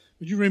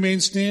Would you remain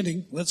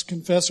standing? Let's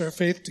confess our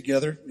faith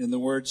together in the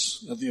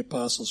words of the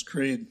Apostles'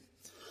 Creed.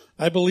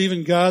 I believe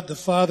in God, the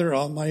Father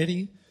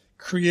Almighty,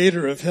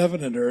 creator of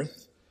heaven and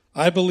earth.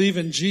 I believe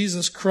in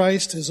Jesus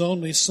Christ, his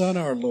only Son,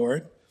 our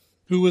Lord,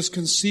 who was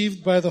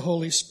conceived by the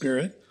Holy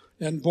Spirit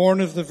and born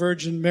of the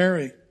Virgin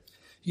Mary.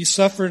 He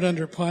suffered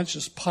under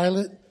Pontius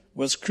Pilate,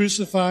 was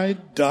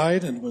crucified,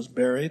 died, and was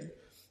buried.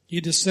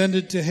 He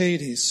descended to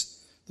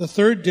Hades. The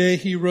third day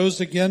he rose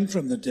again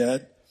from the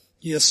dead.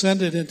 He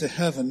ascended into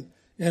heaven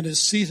and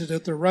is seated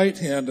at the right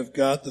hand of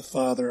God the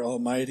Father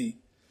Almighty.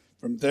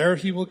 From there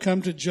he will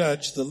come to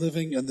judge the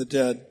living and the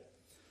dead.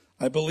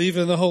 I believe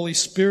in the Holy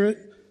Spirit,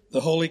 the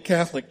Holy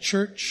Catholic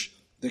Church,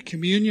 the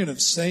communion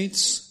of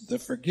saints, the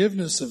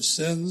forgiveness of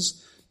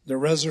sins, the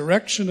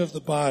resurrection of the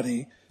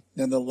body,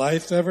 and the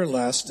life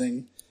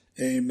everlasting.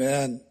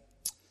 Amen.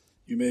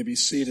 You may be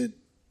seated.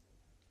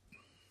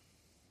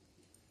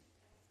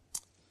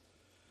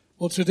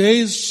 Well,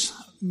 today's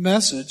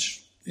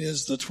message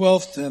is the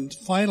 12th and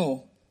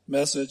final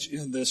message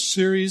in this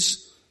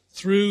series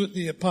through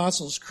the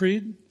Apostles'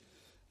 Creed.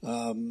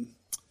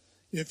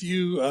 If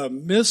you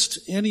missed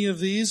any of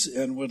these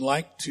and would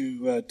like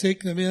to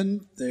take them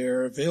in,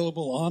 they're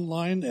available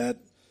online at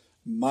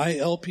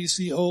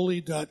mylpcoli.com.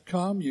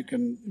 You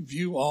can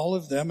view all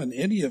of them and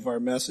any of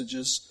our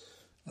messages.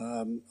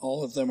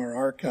 All of them are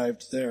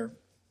archived there.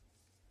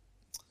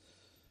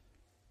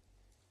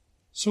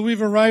 So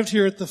we've arrived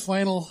here at the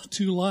final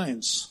two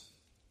lines.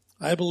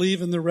 I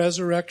believe in the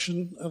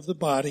resurrection of the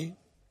body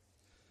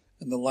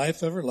and the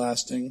life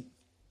everlasting.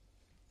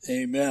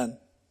 Amen.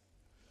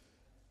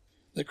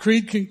 The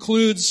creed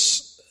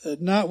concludes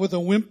not with a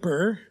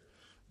whimper,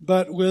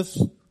 but with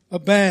a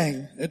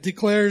bang. It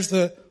declares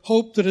the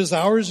hope that is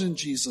ours in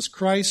Jesus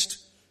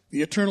Christ,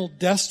 the eternal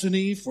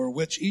destiny for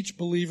which each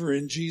believer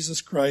in Jesus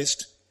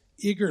Christ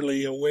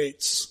eagerly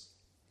awaits.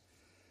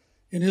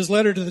 In his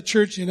letter to the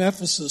church in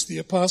Ephesus, the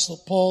Apostle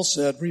Paul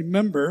said,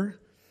 "Remember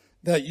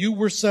that you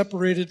were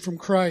separated from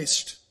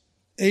Christ,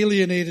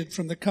 alienated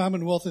from the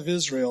commonwealth of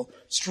Israel,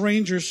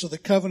 strangers to the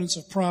covenants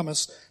of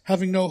promise,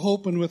 having no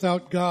hope and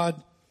without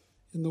God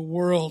in the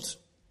world."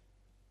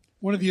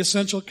 One of the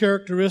essential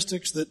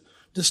characteristics that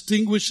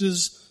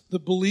distinguishes the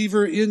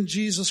believer in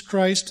Jesus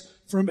Christ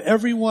from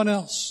everyone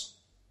else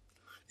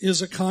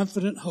is a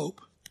confident hope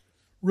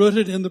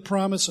rooted in the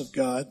promise of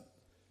God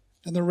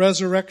and the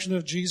resurrection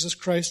of Jesus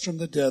Christ from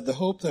the dead, the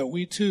hope that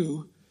we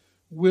too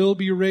will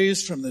be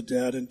raised from the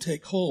dead and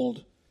take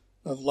hold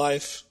of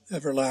life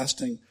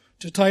everlasting.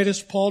 To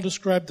Titus, Paul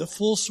described the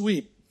full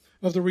sweep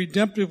of the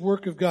redemptive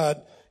work of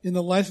God in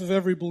the life of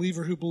every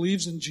believer who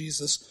believes in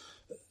Jesus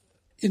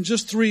in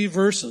just 3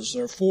 verses,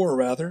 or 4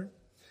 rather.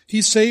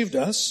 He saved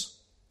us,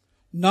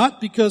 not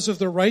because of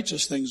the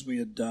righteous things we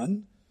had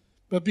done,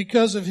 but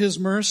because of his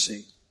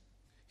mercy.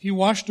 He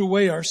washed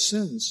away our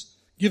sins,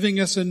 giving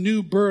us a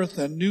new birth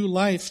and new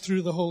life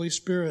through the Holy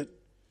Spirit.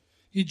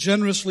 He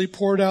generously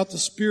poured out the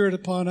Spirit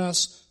upon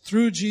us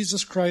through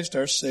Jesus Christ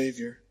our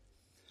Savior.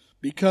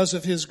 Because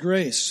of his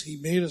grace, he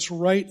made us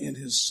right in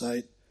his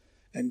sight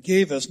and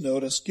gave us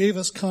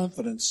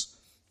confidence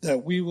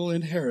that we will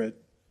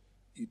inherit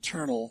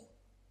eternal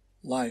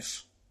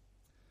life.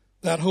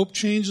 That hope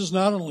changes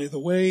not only the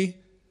way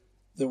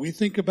that we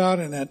think about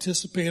and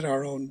anticipate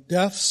our own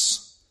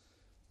deaths,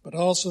 but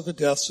also the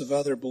deaths of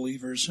other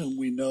believers whom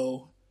we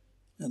know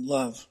and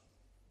love.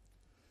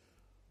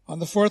 On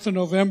the 4th of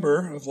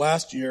November of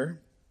last year,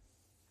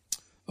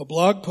 a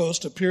blog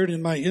post appeared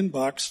in my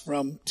inbox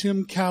from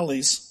Tim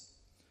Callies,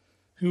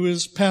 who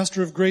is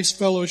pastor of Grace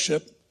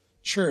Fellowship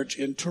Church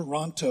in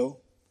Toronto.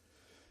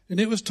 And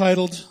it was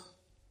titled,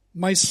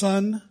 "My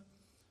son,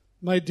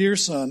 my dear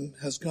son,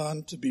 has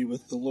gone to be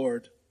with the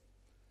Lord."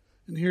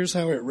 And here's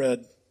how it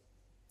read.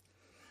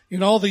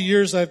 "In all the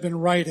years I've been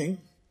writing,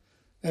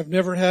 I've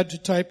never had to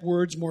type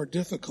words more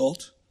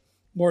difficult,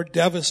 more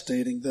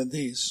devastating than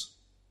these.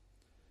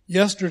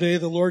 Yesterday,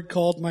 the Lord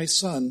called my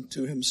son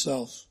to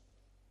himself.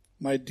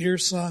 My dear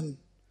son,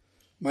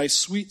 my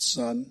sweet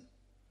son,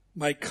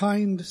 my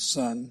kind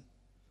son,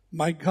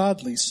 my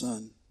godly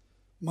son,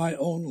 my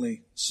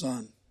only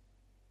son."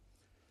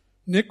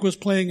 Nick was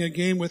playing a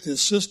game with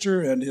his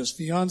sister and his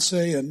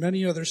fiancée and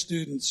many other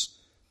students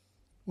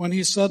when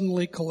he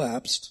suddenly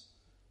collapsed,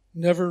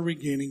 never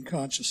regaining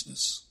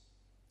consciousness.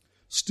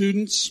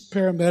 Students,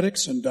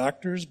 paramedics, and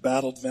doctors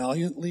battled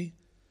valiantly,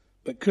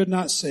 but could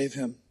not save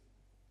him.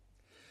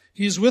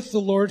 He's with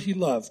the Lord he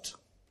loved,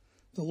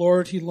 the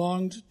Lord he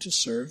longed to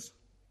serve.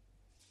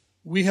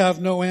 We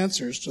have no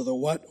answers to the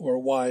what or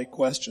why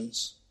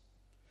questions.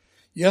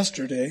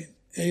 Yesterday,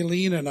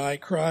 Aileen and I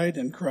cried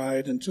and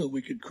cried until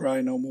we could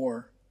cry no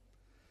more,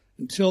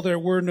 until there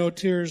were no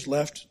tears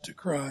left to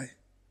cry.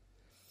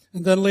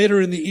 And then later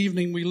in the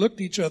evening, we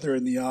looked each other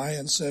in the eye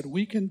and said,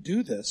 "We can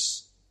do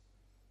this.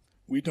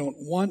 We don't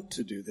want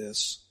to do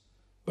this,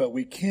 but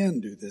we can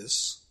do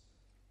this.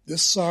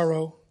 This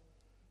sorrow,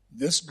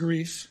 this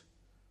grief,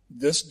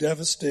 this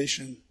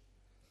devastation,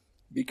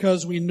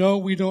 because we know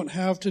we don't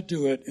have to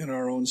do it in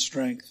our own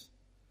strength.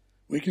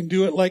 We can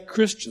do it like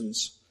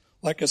Christians,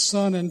 like a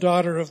son and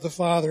daughter of the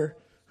Father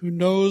who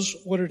knows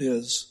what it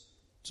is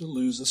to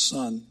lose a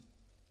son.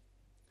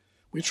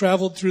 We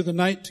traveled through the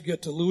night to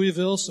get to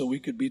Louisville so we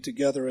could be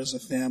together as a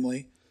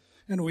family,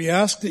 and we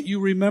ask that you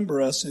remember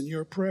us in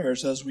your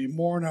prayers as we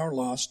mourn our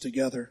loss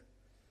together.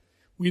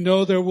 We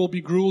know there will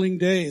be grueling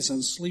days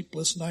and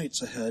sleepless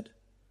nights ahead.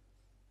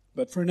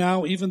 But for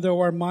now, even though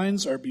our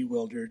minds are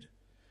bewildered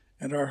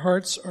and our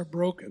hearts are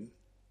broken,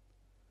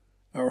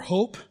 our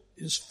hope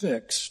is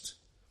fixed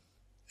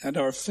and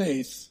our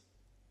faith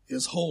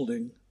is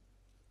holding.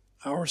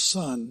 Our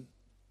son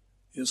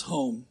is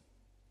home.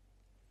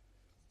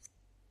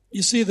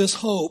 You see, this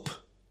hope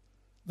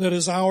that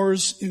is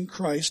ours in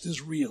Christ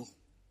is real.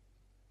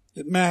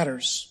 It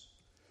matters.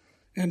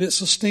 And it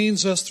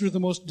sustains us through the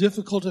most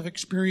difficult of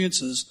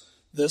experiences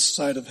this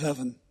side of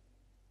heaven.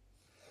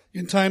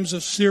 In times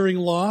of searing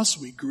loss,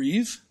 we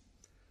grieve,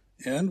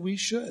 and we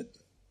should.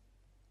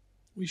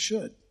 We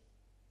should.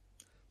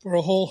 For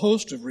a whole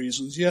host of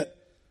reasons, yet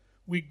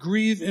we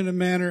grieve in a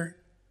manner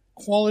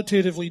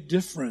qualitatively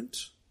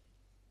different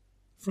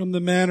from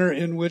the manner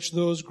in which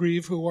those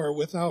grieve who are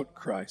without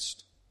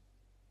Christ.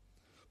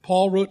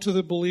 Paul wrote to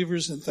the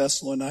believers in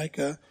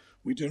Thessalonica,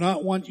 "We do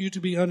not want you to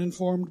be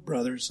uninformed,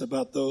 brothers,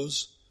 about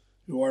those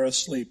who are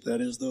asleep,"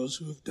 that is, those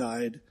who have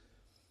died,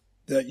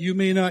 "that you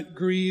may not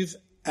grieve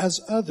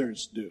as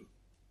others do,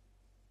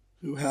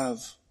 who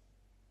have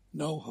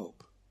no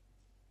hope."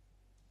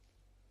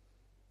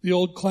 The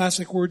old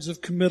classic words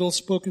of committal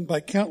spoken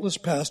by countless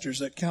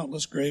pastors at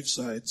countless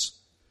gravesides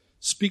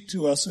speak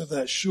to us of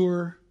that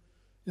sure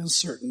and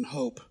certain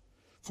hope.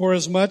 For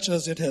as much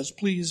as it has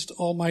pleased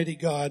Almighty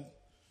God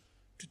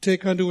to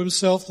take unto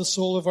himself the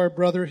soul of our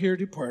brother here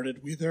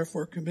departed, we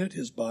therefore commit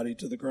his body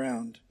to the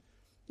ground,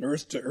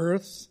 earth to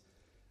earth,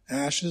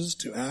 ashes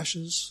to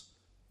ashes,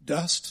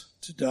 dust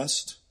to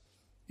dust,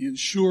 in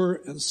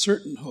sure and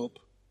certain hope,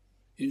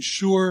 in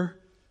sure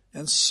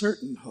and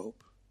certain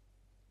hope,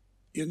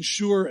 in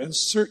sure and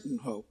certain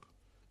hope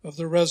of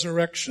the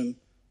resurrection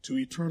to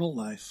eternal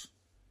life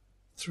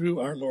through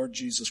our Lord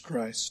Jesus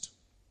Christ.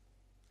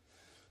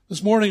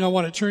 This morning I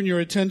want to turn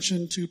your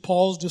attention to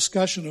Paul's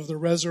discussion of the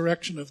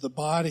resurrection of the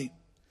body.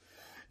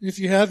 If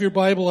you have your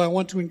Bible, I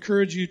want to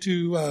encourage you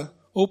to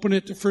open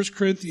it to 1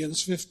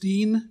 Corinthians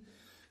 15,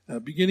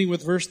 beginning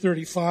with verse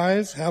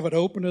 35. Have it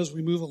open as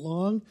we move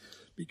along,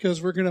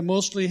 because we're going to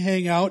mostly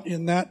hang out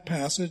in that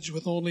passage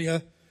with only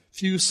a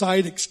few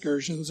side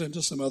excursions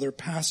into some other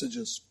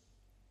passages.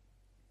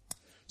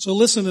 So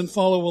listen and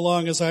follow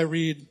along as I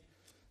read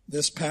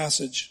this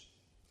passage.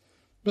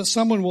 But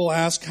someone will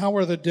ask, how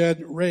are the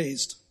dead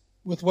raised?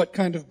 With what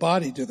kind of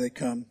body do they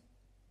come?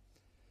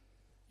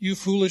 You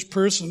foolish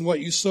person, what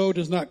you sow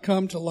does not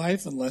come to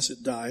life unless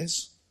it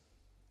dies.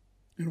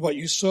 And what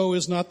you sow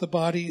is not the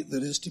body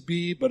that is to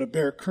be, but a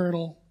bare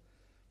kernel,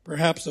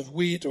 perhaps of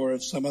wheat or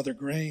of some other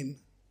grain.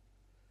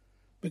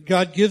 But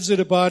God gives it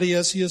a body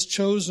as he has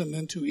chosen,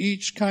 and to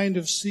each kind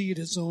of seed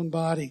its own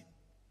body.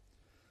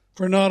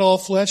 For not all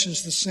flesh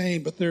is the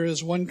same, but there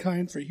is one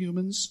kind for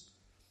humans,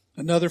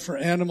 another for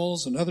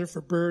animals, another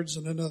for birds,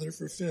 and another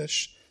for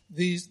fish.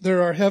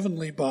 There are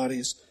heavenly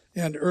bodies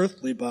and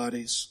earthly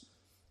bodies.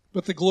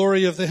 But the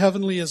glory of the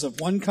heavenly is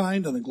of one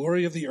kind, and the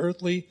glory of the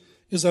earthly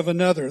is of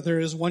another. There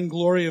is one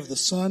glory of the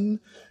sun,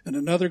 and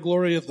another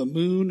glory of the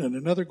moon, and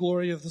another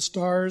glory of the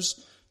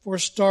stars, for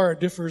star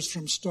differs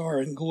from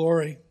star in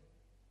glory.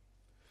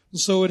 And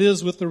so it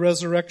is with the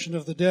resurrection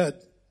of the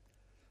dead.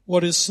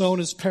 What is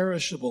sown is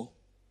perishable.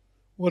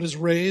 What is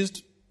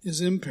raised is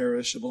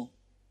imperishable.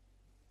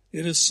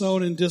 It is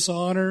sown in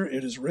dishonor,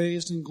 it is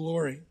raised in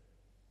glory.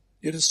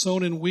 It is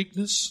sown in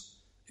weakness,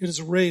 it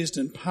is raised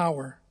in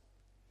power.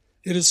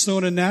 It is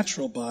sown a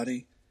natural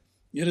body,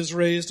 it is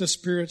raised a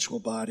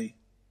spiritual body.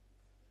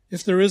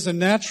 If there is a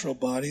natural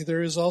body,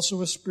 there is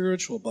also a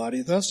spiritual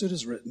body. Thus it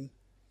is written,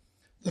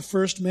 the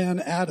first man,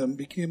 Adam,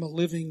 became a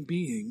living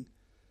being.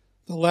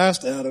 The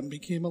last Adam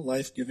became a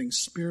life-giving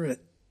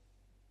spirit.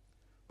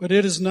 But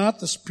it is not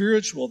the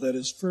spiritual that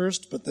is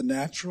first, but the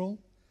natural,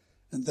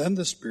 and then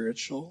the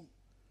spiritual.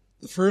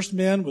 The first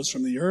man was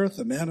from the earth,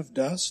 a man of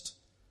dust.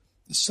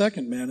 The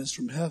second man is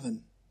from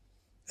heaven.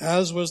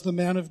 As was the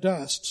man of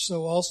dust,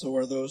 so also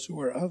are those who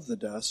are of the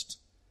dust.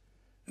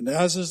 And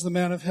as is the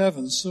man of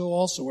heaven, so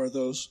also are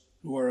those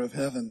who are of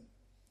heaven.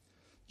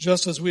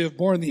 Just as we have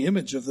borne the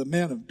image of the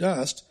man of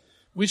dust,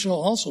 we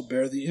shall also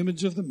bear the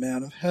image of the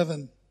man of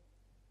heaven.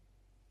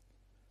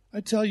 I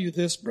tell you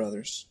this,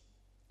 brothers,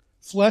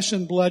 flesh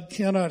and blood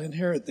cannot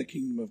inherit the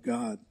kingdom of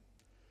God,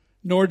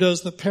 nor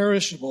does the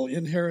perishable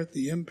inherit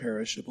the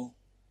imperishable.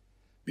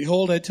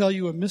 Behold, I tell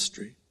you a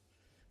mystery.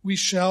 We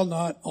shall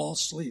not all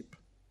sleep,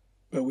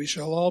 but we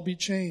shall all be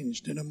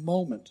changed in a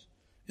moment,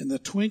 in the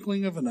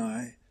twinkling of an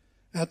eye,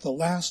 at the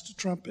last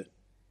trumpet.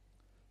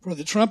 For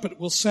the trumpet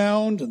will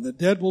sound, and the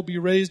dead will be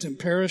raised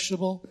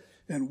imperishable,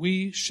 and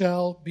we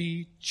shall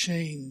be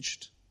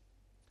changed.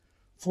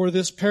 For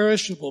this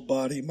perishable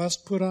body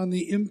must put on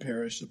the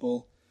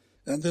imperishable,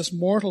 and this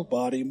mortal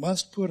body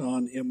must put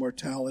on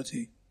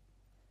immortality.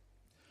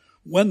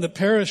 When the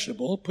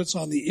perishable puts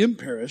on the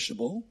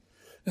imperishable,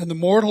 and the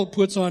mortal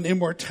puts on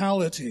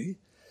immortality,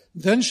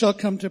 Then shall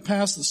come to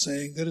pass the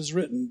saying that is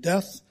written,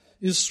 death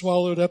is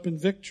swallowed up in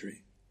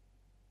victory.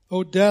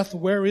 O death,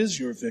 where is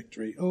your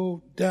victory?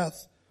 O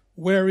death,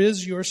 where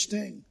is your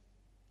sting?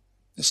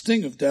 The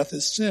sting of death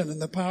is sin,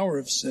 and the power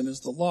of sin is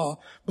the law.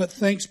 But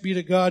thanks be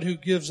to God who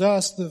gives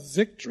us the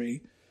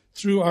victory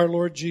through our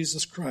Lord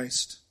Jesus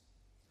Christ.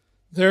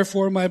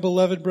 Therefore, my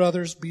beloved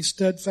brothers, be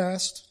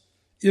steadfast,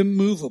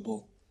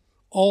 immovable,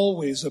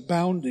 always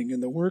abounding in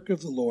the work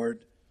of the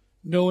Lord,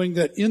 knowing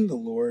that in the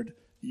Lord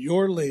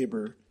your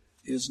labor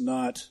is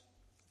not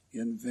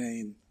in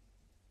vain.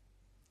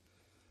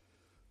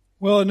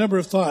 Well, a number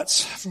of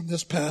thoughts from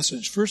this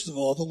passage. First of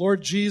all, the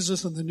Lord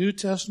Jesus and the New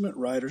Testament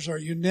writers are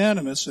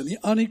unanimous and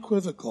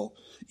unequivocal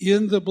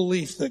in the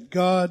belief that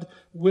God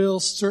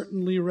will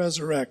certainly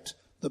resurrect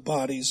the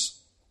bodies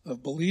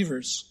of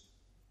believers.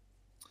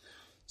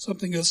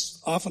 Something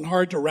that's often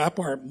hard to wrap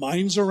our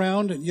minds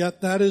around, and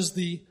yet that is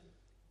the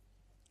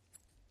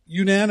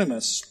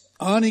unanimous,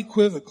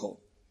 unequivocal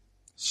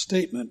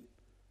statement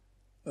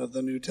of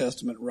the New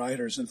Testament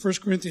writers. In 1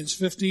 Corinthians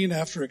 15,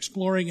 after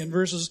exploring in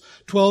verses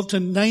 12 to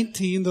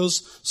 19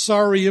 those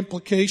sorry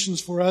implications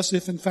for us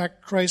if in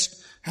fact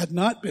Christ had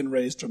not been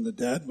raised from the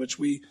dead, which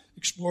we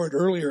explored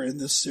earlier in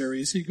this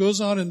series, he goes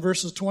on in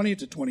verses 20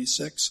 to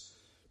 26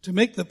 to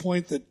make the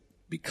point that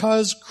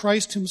because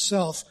Christ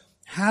himself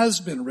has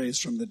been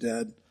raised from the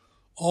dead,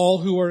 all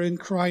who are in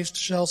Christ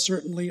shall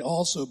certainly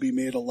also be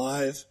made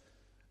alive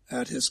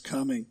at his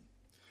coming.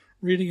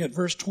 Reading at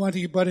verse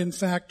 20, but in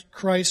fact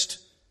Christ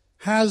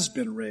has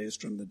been raised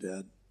from the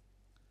dead,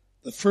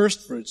 the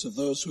firstfruits of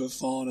those who have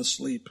fallen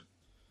asleep.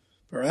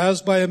 For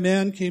as by a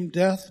man came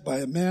death, by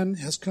a man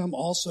has come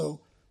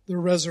also the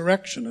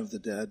resurrection of the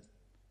dead.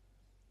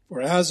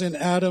 For as in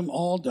Adam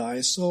all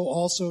die, so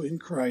also in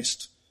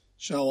Christ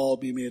shall all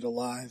be made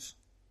alive.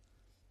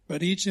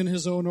 But each in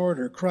his own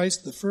order,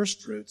 Christ the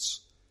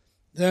firstfruits,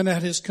 then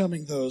at his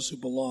coming those who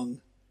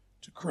belong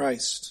to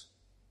Christ.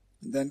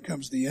 And then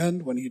comes the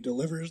end when he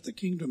delivers the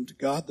kingdom to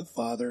God the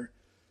Father,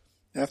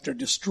 after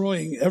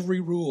destroying every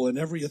rule and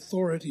every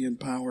authority and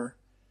power.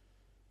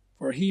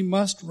 For he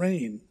must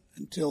reign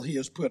until he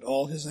has put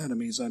all his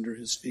enemies under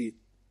his feet.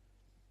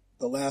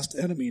 The last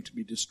enemy to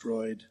be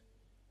destroyed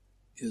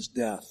is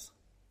death.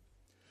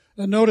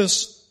 Now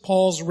notice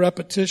Paul's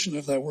repetition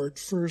of that word,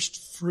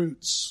 first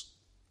fruits.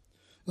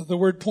 The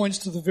word points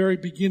to the very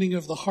beginning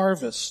of the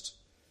harvest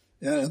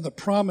and the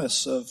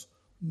promise of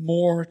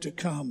more to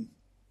come.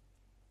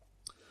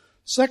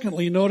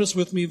 Secondly, notice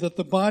with me that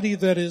the body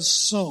that is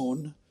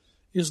sown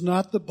is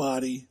not the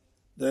body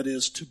that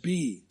is to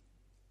be.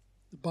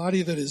 The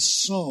body that is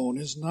sown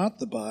is not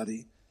the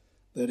body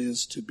that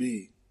is to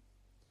be.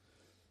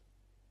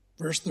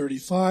 Verse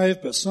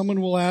 35, but someone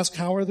will ask,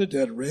 how are the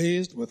dead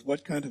raised? With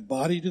what kind of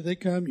body do they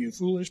come? You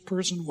foolish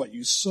person, what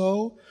you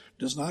sow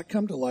does not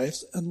come to life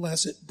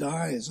unless it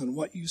dies. And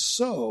what you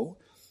sow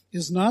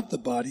is not the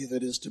body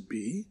that is to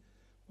be,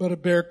 but a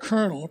bare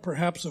kernel,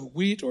 perhaps of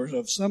wheat or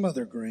of some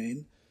other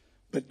grain.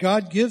 But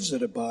God gives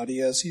it a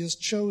body as he has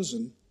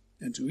chosen,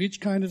 and to each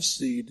kind of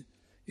seed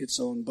its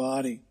own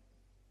body.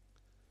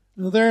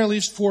 Now there are at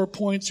least 4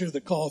 points here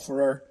that call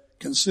for our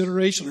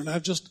consideration, and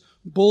I've just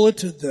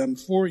bulleted them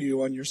for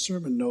you on your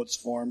sermon notes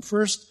form.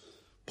 First,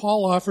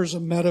 Paul offers a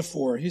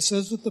metaphor. He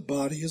says that the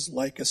body is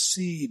like a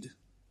seed.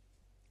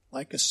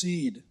 Like a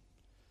seed.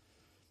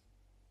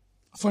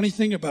 A funny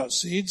thing about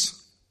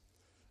seeds,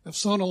 I've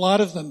sown a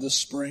lot of them this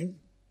spring.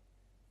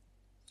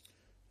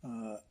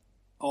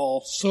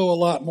 I'll sow a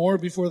lot more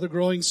before the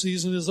growing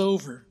season is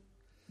over.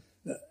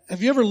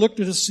 Have you ever looked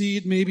at a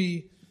seed,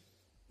 maybe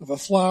of a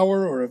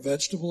flower or a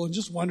vegetable, and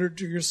just wondered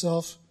to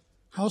yourself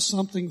how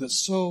something that's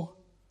so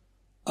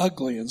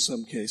ugly in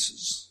some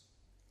cases,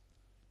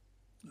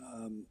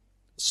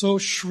 so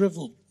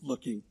shriveled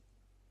looking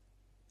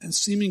and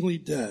seemingly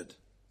dead,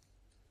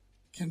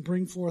 can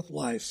bring forth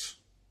life?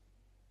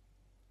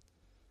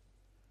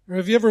 Or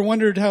have you ever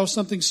wondered how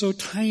something so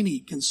tiny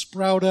can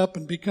sprout up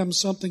and become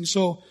something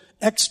so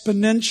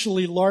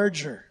exponentially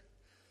larger,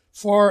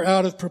 far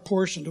out of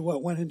proportion to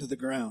what went into the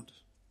ground?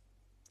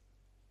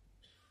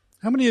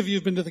 How many of you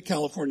have been to the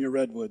California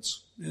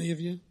redwoods? Any of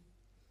you?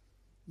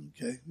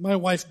 Okay. My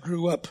wife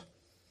grew up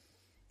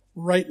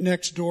right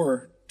next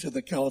door to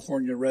the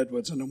California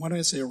redwoods. And when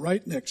I say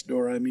right next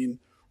door, I mean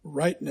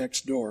right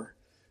next door.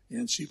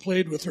 And she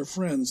played with her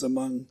friends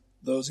among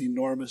those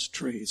enormous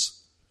trees.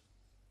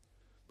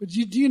 But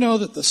do you know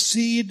that the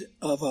seed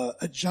of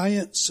a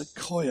giant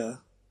sequoia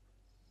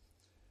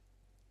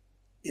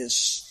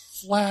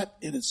is flat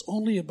and it's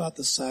only about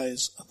the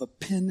size of a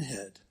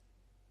pinhead?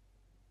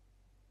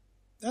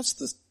 That's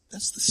the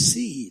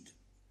seed.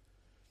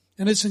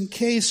 And it's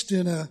encased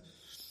in a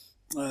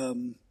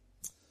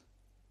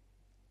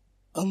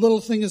little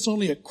thing that's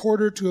only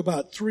 1/4 to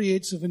about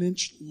 3/8 of an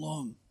inch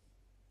long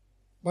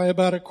by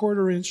about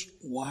 1/4 inch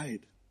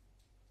wide.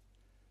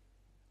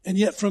 And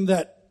yet from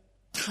that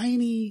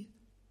tiny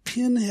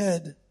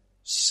pinhead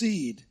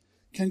seed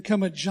can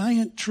come a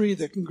giant tree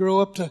that can grow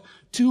up to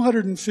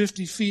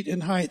 250 feet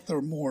in height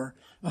or more,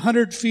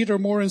 100 feet or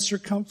more in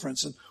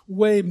circumference, and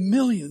weigh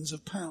millions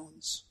of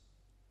pounds.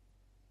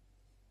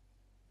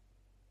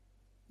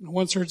 I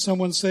once heard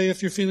someone say,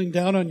 if you're feeling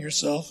down on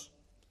yourself,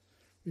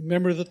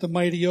 remember that the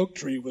mighty oak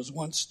tree was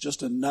once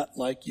just a nut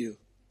like you.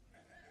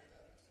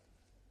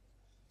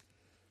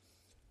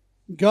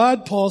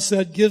 God, Paul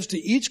said, gives to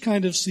each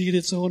kind of seed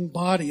its own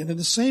body. And in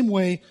the same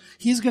way,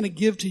 He's going to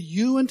give to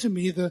you and to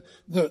me the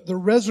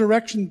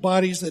resurrection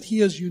bodies that He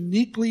has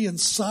uniquely and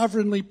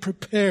sovereignly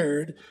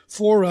prepared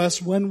for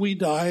us when we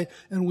die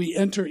and we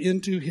enter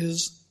into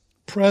His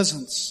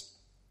presence.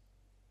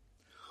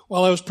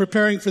 While I was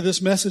preparing for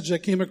this message, I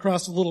came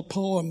across a little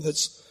poem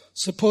that's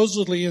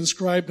supposedly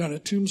inscribed on a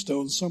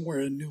tombstone somewhere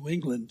in New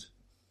England.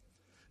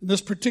 And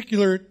this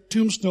particular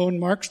tombstone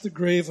marks the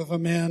grave of a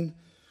man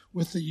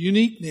with the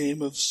unique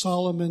name of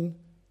Solomon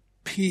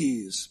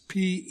Pease,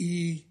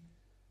 P-E-A-S,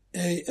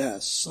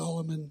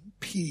 Solomon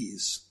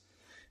Pease.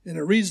 And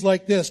it reads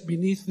like this: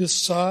 beneath this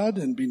sod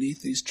and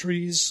beneath these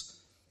trees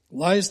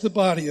lies the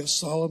body of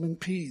Solomon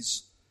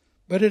Pease.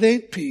 But it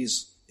ain't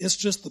peas, it's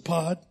just the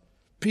pod.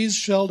 Peas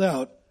shelled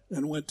out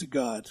and went to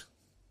God.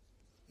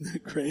 Isn't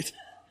that great?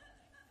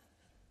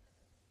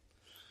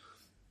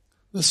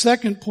 The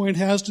second point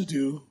has to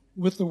do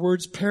with the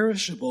words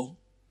perishable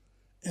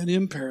and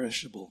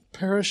imperishable.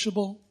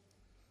 Perishable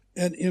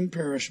and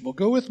imperishable.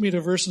 Go with me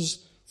to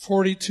verses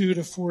 42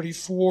 to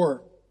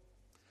 44.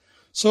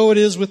 So it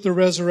is with the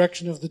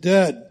resurrection of the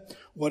dead.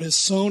 What is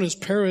sown is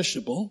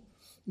perishable.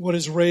 What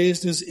is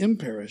raised is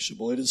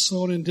imperishable. It is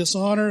sown in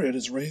dishonor. It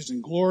is raised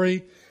in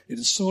glory. It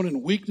is sown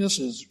in weakness.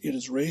 It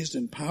is raised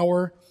in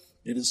power.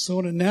 It is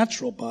sown a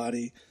natural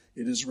body.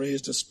 It is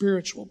raised a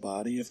spiritual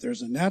body. If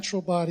there's a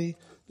natural body,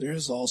 there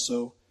is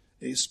also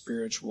a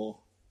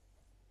spiritual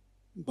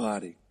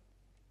body.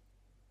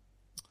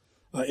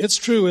 It's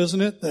true,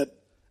 isn't it, that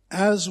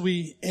as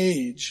we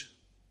age,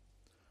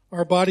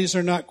 our bodies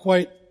are not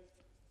quite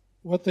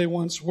what they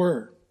once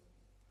were.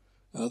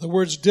 The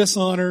words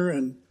dishonor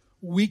and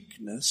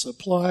weakness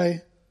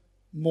apply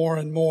more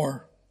and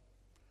more.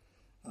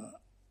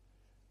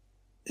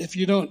 If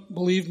you don't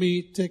believe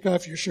me, take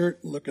off your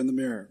shirt and look in the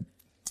mirror.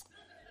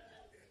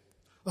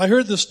 I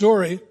heard the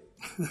story.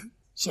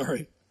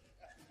 Sorry.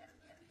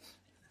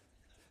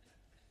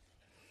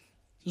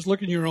 Just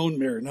look in your own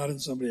mirror, not in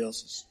somebody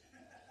else's.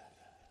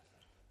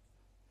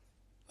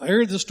 I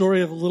heard the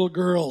story of a little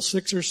girl,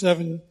 6 or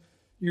 7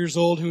 years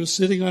old, who was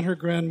sitting on her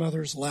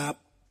grandmother's lap.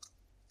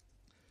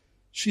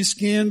 She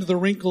scanned the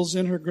wrinkles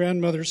in her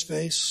grandmother's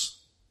face,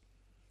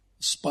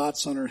 the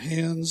spots on her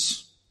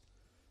hands,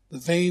 the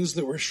veins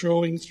that were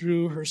showing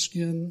through her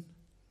skin.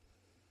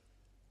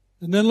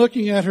 And then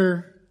looking at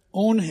her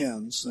own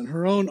hands and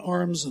her own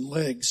arms and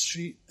legs,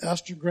 she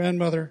asked her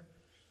grandmother,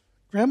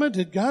 "Grandma,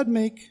 did God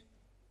make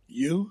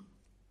you?"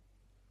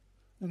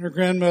 And her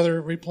grandmother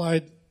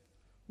replied,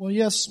 "Well,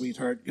 yes,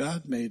 sweetheart,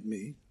 God made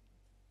me."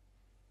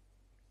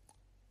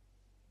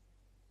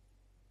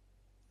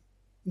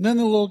 And then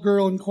the little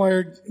girl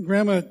inquired,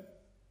 "Grandma,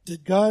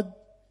 did God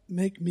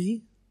make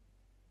me?"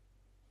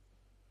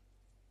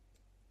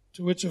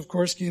 To which, of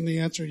course, came the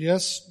answer,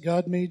 "Yes,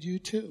 God made you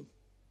too."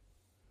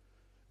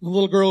 The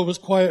little girl was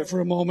quiet for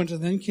a moment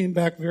and then came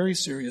back very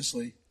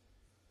seriously.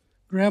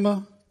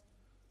 "Grandma,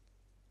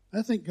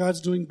 I think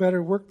God's doing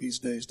better work these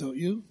days, don't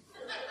you?"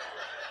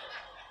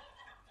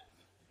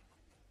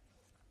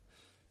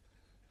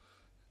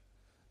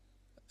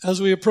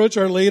 As we approach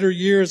our later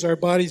years, our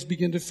bodies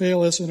begin to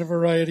fail us in a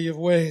variety of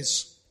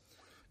ways.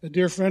 A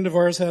dear friend of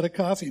ours had a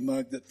coffee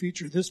mug that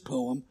featured this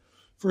poem: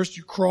 "First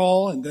you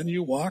crawl and then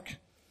you walk.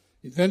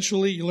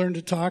 Eventually you learn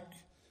to talk.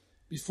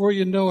 Before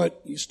you know it,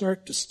 you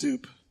start to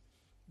stoop.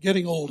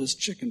 Getting old is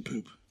chicken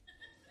poop."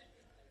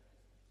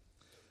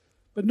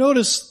 But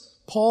notice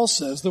Paul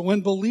says that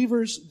when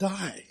believers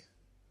die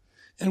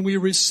and we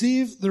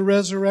receive the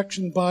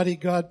resurrection body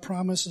God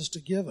promises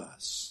to give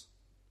us,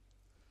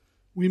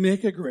 we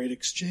make a great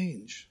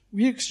exchange.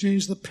 We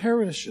exchange the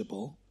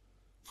perishable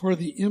for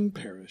the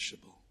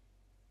imperishable.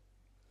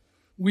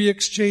 We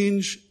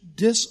exchange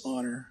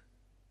dishonor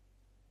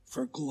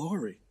for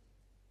glory.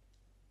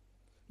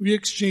 We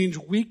exchange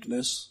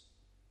weakness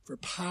for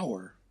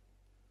power.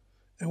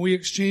 And we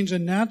exchange a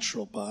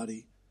natural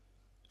body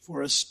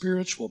for a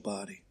spiritual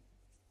body.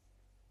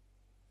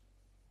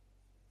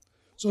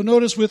 So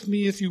notice with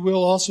me, if you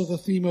will, also the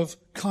theme of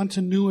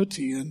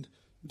continuity and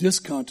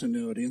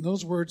discontinuity. And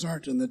those words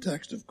aren't in the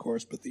text, of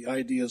course, but the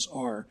ideas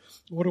are.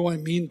 What do I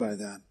mean by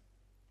that?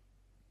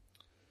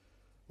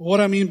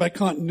 What I mean by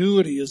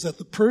continuity is that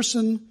the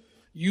person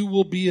you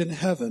will be in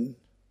heaven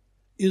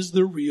is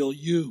the real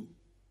you.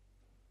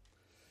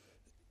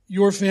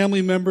 Your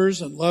family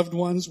members and loved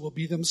ones will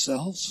be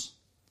themselves.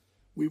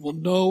 We will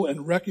know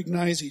and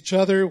recognize each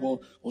other.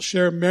 We'll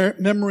share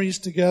memories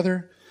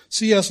together.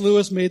 C.S.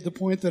 Lewis made the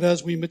point that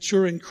as we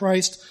mature in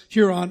Christ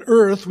here on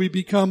earth, we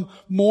become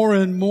more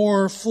and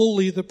more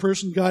fully the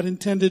person God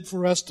intended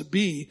for us to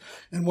be.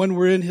 And when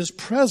we're in His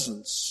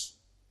presence,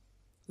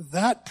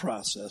 that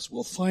process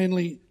will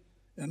finally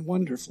and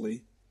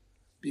wonderfully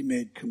be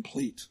made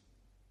complete.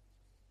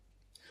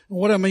 And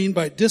what I mean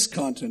by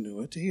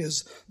discontinuity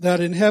is that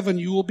in heaven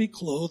you will be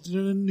clothed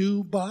in a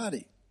new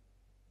body,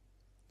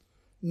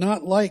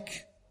 not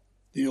like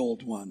the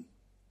old one.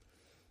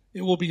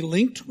 It will be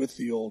linked with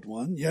the old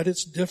one, yet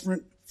it's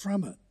different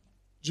from it.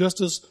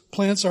 Just as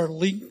plants are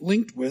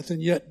linked with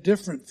and yet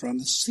different from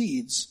the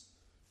seeds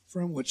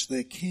from which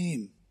they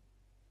came.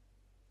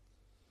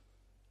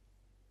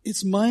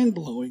 It's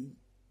mind-blowing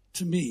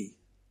to me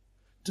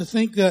to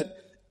think that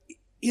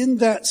in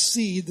that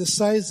seed, the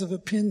size of a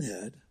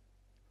pinhead,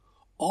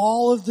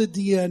 all of the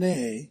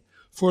DNA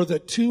for the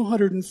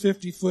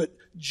 250-foot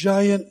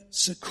giant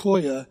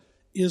sequoia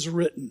is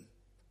written.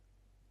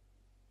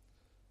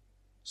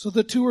 So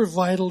the two are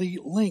vitally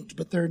linked,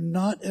 but they're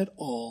not at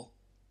all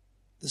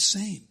the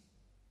same.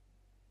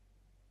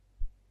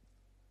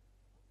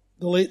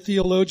 The late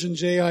theologian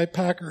J.I.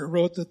 Packer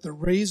wrote that the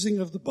raising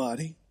of the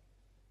body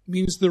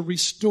means the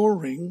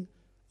restoring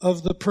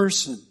of the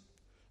person,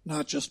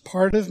 not just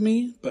part of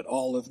me, but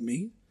all of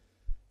me,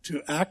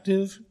 to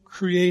active,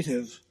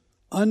 creative,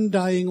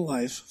 undying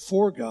life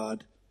for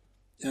God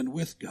and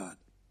with God.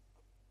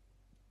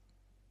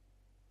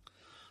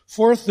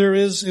 Fourth, there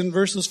is in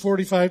verses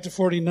 45 to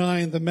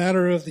 49 the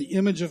matter of the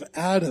image of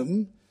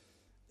Adam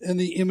and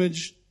the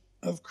image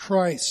of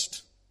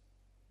Christ.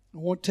 I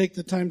won't take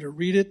the time to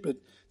read it, but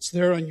it's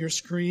there on your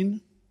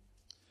screen.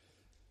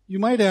 You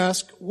might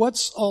ask,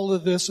 what's all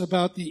of this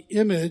about the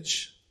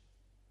image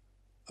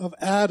of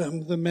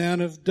Adam, the man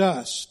of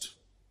dust?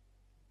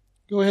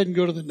 Go ahead and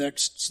go to the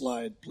next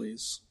slide,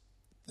 please.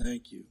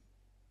 Thank you.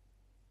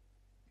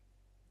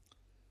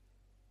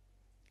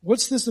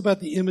 What's this about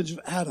the image of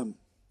Adam,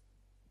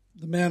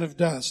 the man of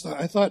dust?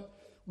 I thought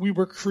we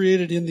were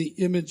created in the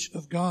image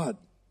of God.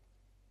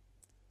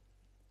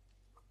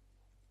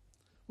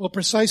 Well,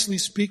 precisely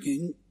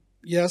speaking,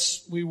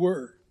 yes, we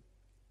were.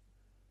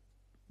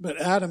 But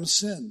Adam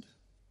sinned.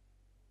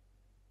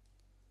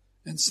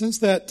 And since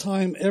that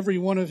time, every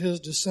one of his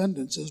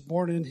descendants is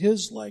born in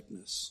his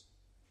likeness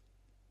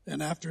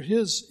and after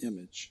his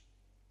image.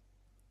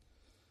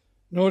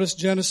 Notice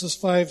Genesis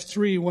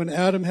 5:3, when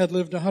Adam had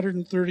lived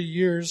 130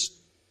 years,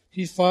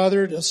 he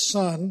fathered a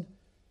son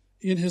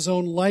in his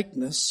own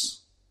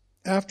likeness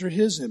after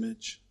his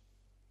image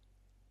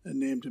and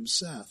named him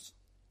Seth.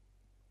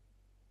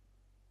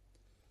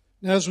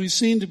 Now, as we've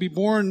seen, to be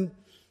born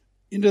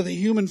into the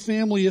human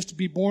family is to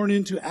be born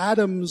into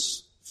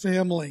Adam's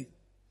family.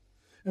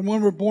 And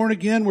when we're born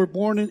again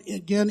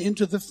again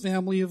into the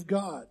family of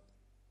God.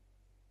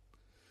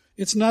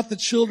 It's not the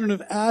children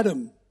of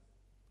Adam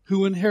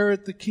who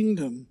inherit the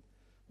kingdom,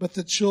 but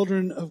the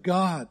children of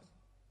God,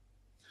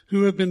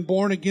 who have been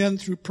born again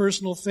through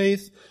personal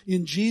faith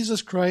in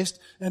Jesus Christ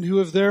and who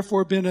have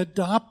therefore been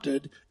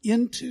adopted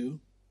into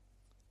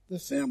the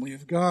family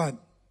of God.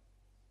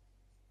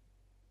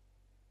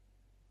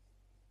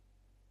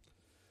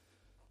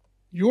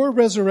 Your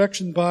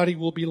resurrection body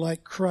will be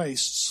like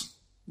Christ's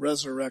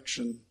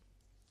resurrection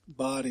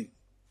body.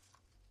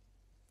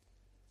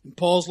 In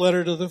Paul's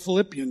letter to the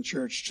Philippian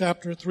church,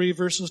 chapter 3,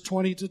 verses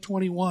 20 to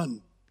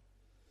 21,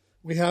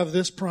 we have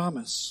this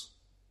promise.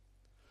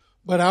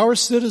 But our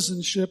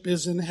citizenship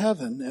is in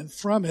heaven, and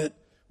from it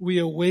we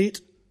await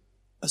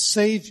a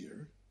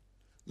Savior,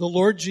 the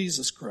Lord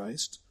Jesus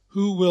Christ,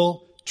 who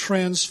will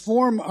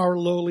transform our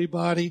lowly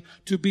body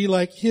to be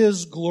like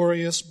His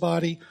glorious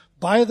body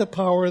by the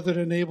power that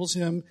enables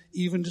Him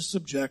even to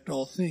subject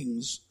all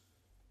things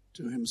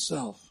to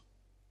Himself.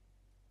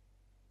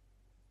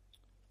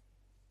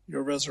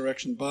 Your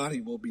resurrection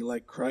body will be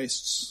like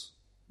Christ's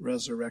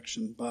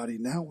resurrection body.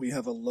 Now we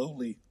have a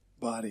lowly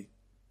body.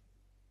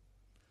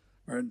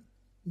 Our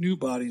new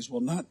bodies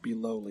will not be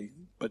lowly,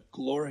 but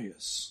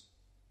glorious.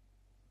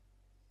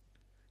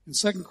 In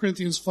 2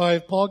 Corinthians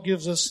 5, Paul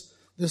gives us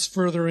this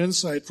further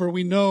insight. For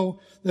we know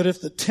that if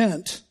the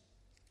tent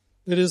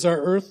that is our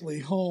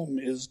earthly home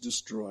is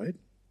destroyed,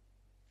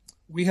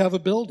 we have a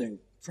building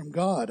from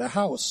God, a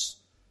house,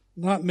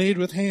 not made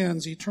with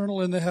hands,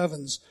 eternal in the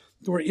heavens.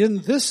 For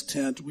in this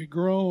tent we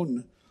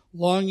groan,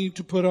 longing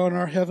to put on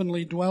our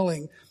heavenly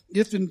dwelling,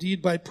 if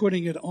indeed by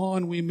putting it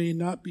on we may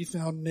not be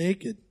found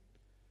naked.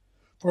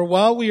 For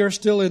while we are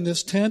still in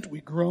this tent,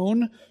 we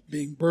groan,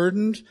 being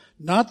burdened,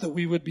 not that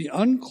we would be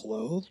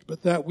unclothed,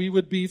 but that we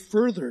would be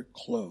further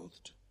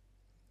clothed,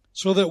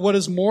 so that what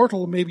is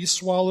mortal may be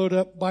swallowed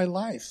up by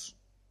life.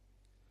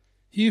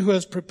 He who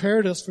has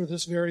prepared us for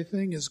this very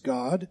thing is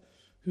God,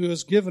 who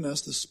has given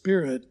us the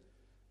Spirit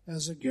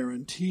as a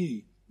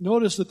guarantee.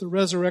 Notice that the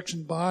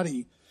resurrection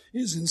body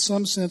is in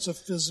some sense a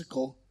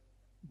physical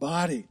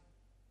body.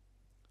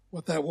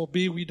 What that will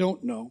be, we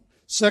don't know.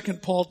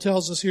 Second, Paul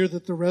tells us here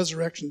that the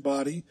resurrection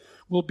body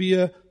will be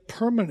a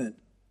permanent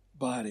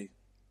body.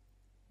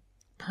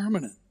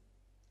 Permanent.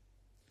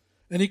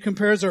 And he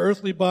compares our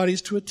earthly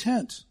bodies to a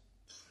tent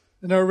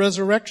and our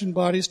resurrection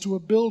bodies to a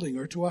building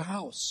or to a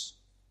house.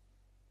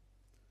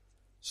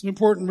 It's an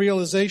important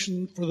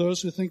realization for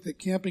those who think that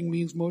camping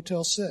means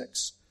Motel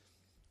 6,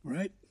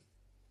 right?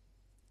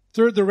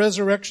 Third, the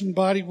resurrection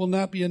body will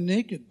not be a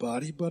naked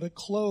body, but a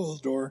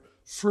clothed or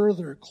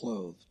further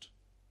clothed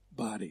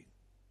body.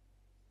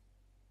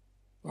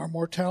 Our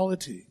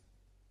mortality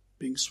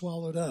being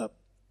swallowed up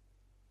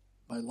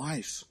by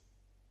life.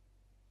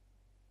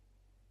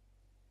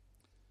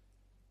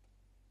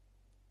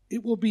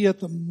 it will be at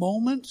the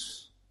moment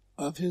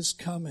of his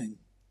coming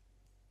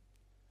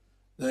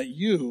that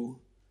you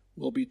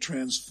will be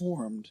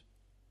transformed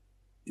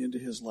into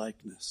his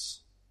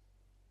likeness.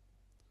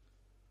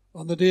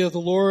 On the day of the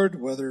Lord,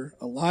 whether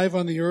alive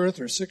on the earth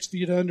or 6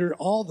 feet under,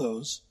 all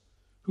those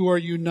who are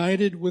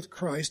united with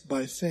Christ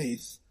by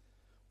faith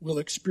will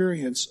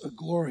experience a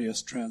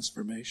glorious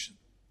transformation.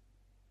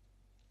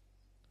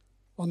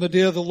 On the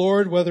day of the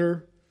Lord,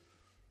 whether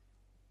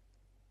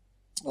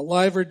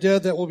alive or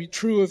dead, that will be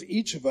true of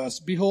each of us.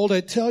 Behold,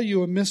 I tell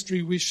you a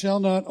mystery. We shall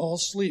not all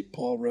sleep,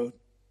 Paul wrote,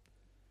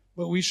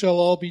 but we shall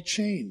all be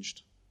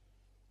changed.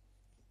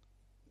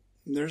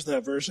 And there's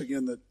that verse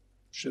again that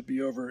should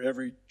be over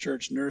every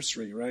church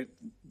nursery, right?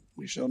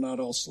 We shall not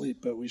all sleep,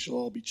 but we shall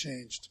all be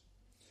changed.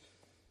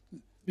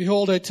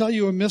 Behold, I tell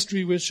you a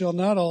mystery. We shall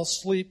not all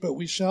sleep, but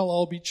we shall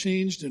all be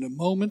changed in a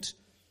moment,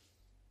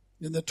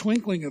 in the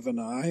twinkling of an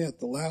eye, at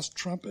the last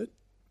trumpet.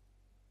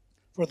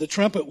 For the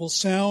trumpet will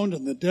sound,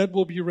 and the dead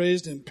will be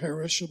raised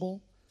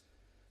imperishable,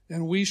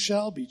 and we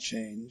shall be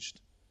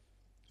changed.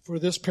 For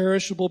this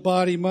perishable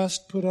body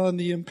must put on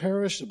the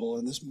imperishable,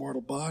 and this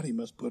mortal body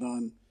must put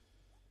on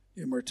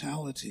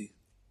immortality.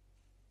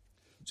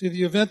 See,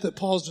 the event that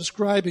Paul's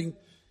describing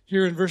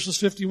here in verses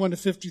 51 to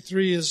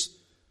 53 is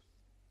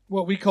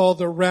what we call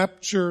the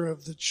rapture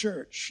of the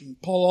church.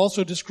 And Paul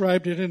also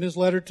described it in his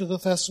letter to the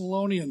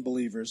Thessalonian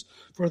believers.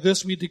 For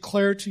this we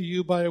declare to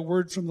you by a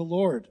word from the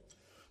Lord,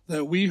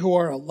 that we who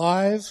are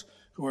alive,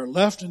 who are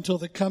left until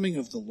the coming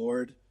of the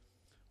Lord,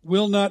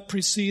 will not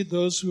precede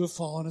those who have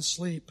fallen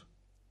asleep.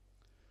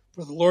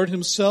 For the Lord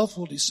himself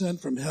will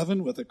descend from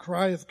heaven with a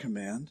cry of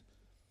command,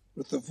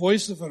 with the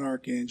voice of an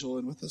archangel,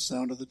 and with the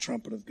sound of the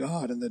trumpet of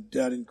God, and the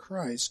dead in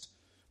Christ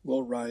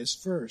will rise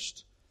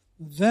first.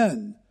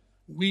 Then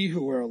we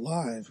who are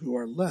alive, who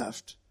are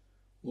left,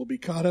 will be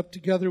caught up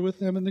together with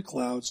them in the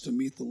clouds to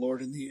meet the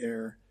Lord in the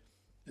air,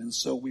 and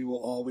so we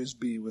will always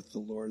be with the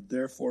Lord.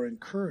 Therefore,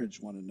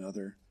 encourage one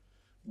another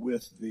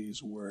with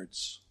these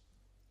words.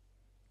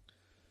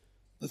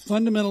 The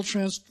fundamental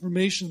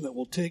transformation that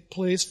will take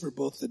place for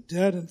both the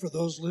dead and for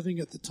those living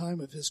at the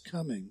time of his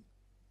coming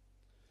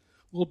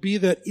will be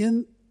that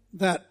in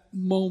that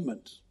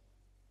moment,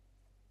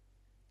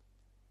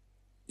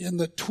 in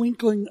the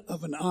twinkling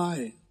of an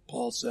eye,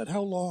 Paul said,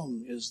 how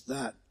long is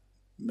that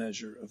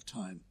measure of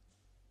time?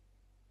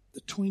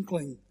 The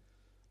twinkling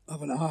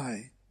of an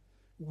eye,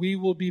 we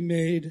will be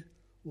made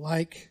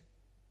like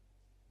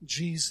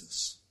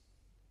Jesus.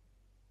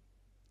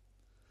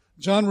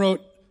 John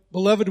wrote,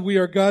 Beloved, we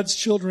are God's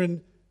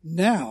children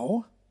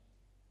now,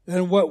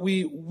 and what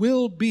we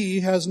will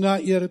be has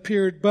not yet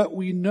appeared, but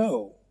we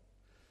know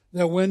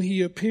that when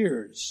he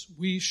appears,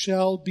 we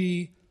shall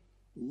be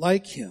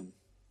like him,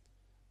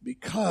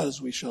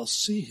 because we shall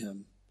see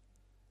him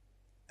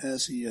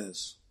as he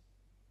is.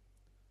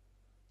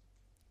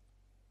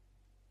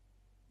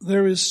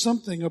 There is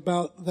something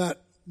about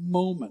that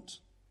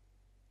moment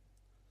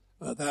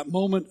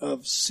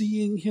of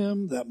seeing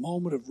him, that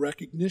moment of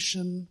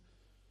recognition,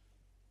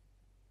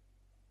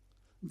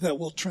 that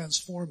will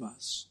transform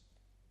us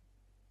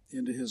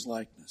into his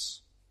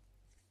likeness.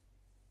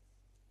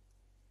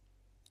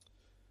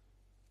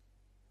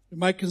 We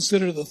might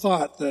consider the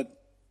thought that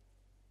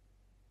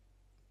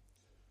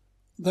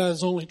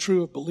is only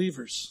true of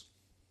believers.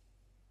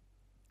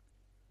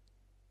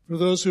 For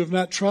those who have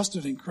not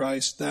trusted in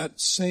Christ,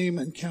 that same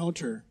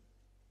encounter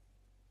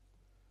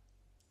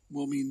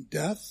will mean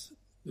death,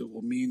 it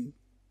will mean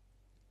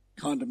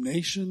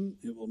condemnation,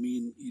 it will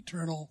mean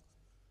eternal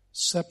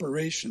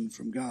separation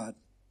from God.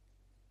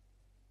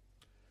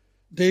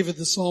 David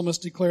the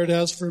psalmist declared,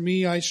 As for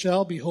me, I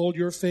shall behold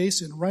your face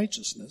in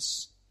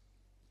righteousness.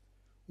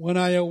 When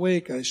I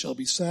awake, I shall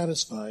be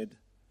satisfied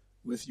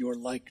with your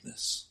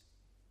likeness.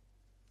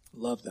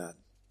 Love that.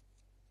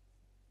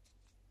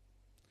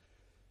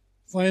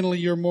 Finally,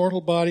 your mortal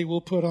body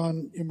will put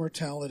on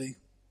immortality.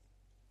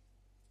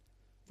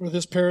 For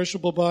this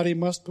perishable body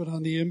must put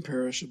on the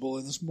imperishable,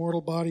 and this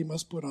mortal body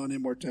must put on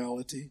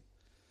immortality.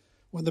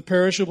 When the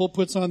perishable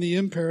puts on the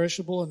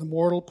imperishable, and the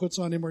mortal puts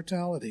on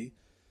immortality,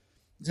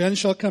 then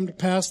shall come to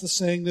pass the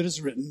saying that is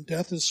written,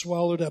 Death is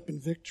swallowed up in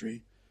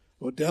victory.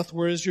 O death,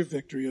 where is your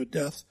victory? O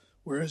death,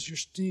 where is your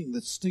sting?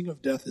 The sting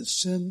of death is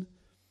sin,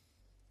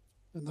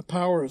 and the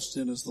power of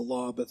sin is the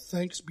law. But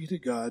thanks be to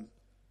God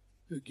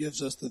who gives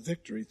us the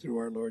victory through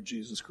our Lord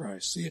Jesus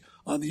Christ. See,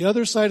 on the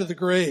other side of the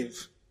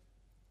grave,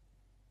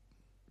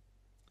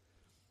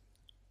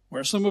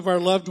 where some of our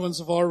loved ones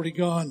have already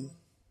gone,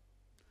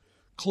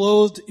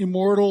 clothed,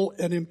 immortal,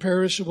 and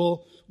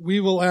imperishable, we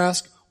will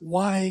ask,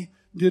 why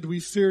did we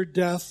fear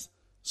death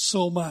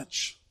so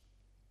much?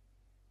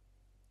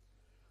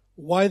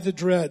 Why the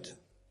dread?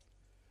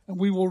 And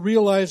we will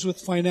realize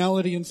with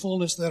finality and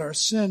fullness that our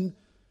sin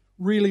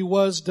really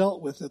was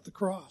dealt with at the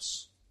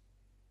cross.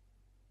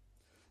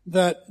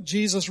 That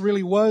Jesus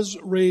really was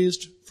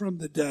raised from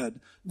the dead.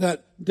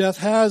 That death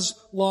has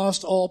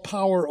lost all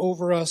power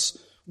over us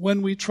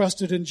when we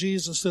trusted in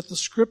Jesus. That the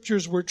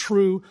scriptures were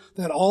true.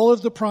 That all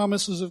of the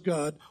promises of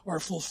God are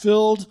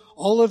fulfilled.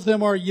 All of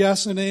them are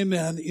yes and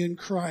amen in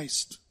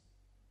Christ.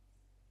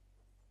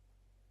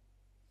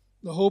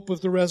 The hope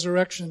of the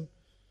resurrection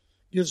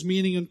gives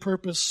meaning and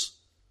purpose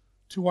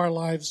to our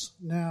lives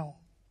now.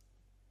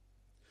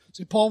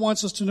 See, Paul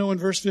wants us to know in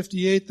verse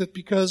 58 that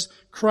because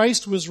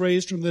Christ was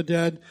raised from the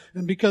dead,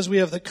 and because we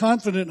have the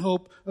confident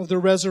hope of the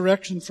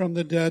resurrection from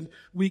the dead,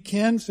 we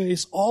can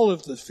face all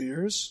of the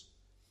fears,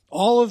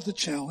 all of the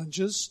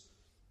challenges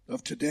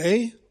of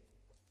today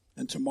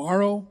and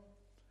tomorrow,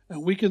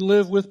 and we can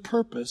live with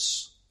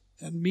purpose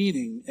and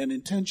meaning and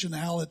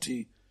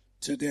intentionality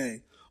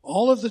today.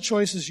 All of the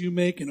choices you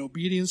make in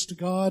obedience to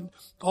God,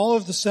 all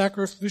of the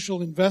sacrificial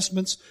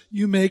investments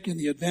you make in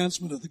the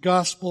advancement of the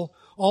gospel,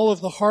 all of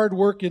the hard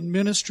work in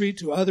ministry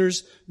to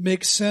others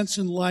make sense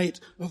in light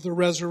of the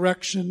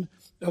resurrection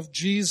of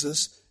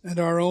Jesus and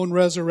our own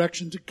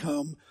resurrection to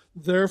come.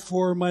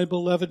 Therefore, my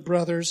beloved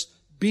brothers,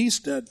 be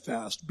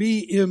steadfast,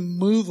 be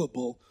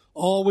immovable,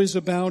 always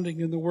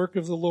abounding in the work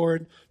of the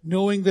Lord,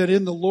 knowing that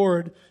in the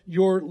Lord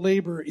your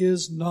labor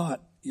is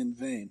not in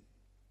vain.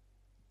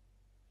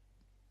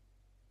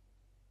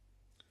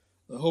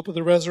 The hope of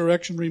the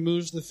resurrection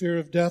removes the fear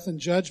of death and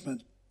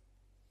judgment.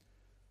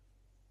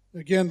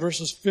 Again,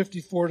 verses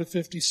 54 to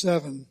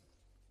 57.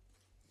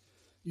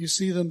 You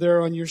see them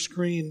there on your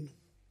screen.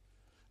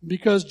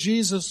 Because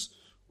Jesus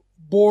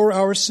bore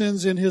our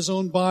sins in his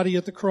own body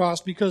at the cross,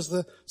 because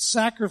the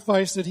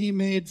sacrifice that he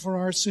made for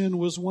our sin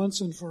was once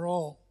and for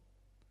all.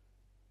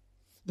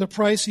 The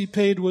price he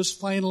paid was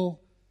final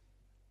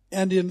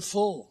and in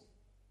full.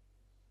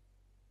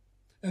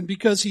 And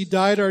because he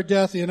died our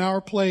death in our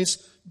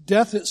place,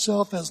 death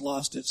itself has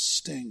lost its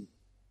sting.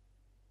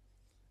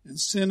 And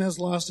sin has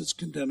lost its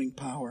condemning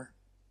power.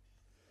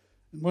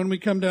 And when we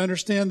come to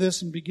understand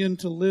this and begin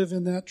to live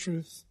in that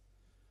truth,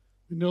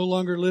 we no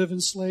longer live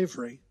in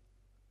slavery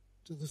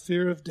to the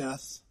fear of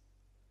death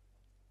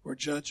or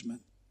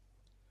judgment.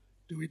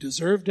 Do we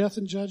deserve death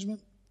and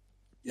judgment?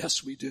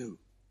 Yes, we do.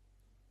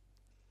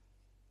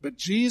 But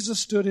Jesus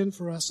stood in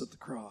for us at the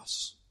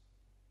cross,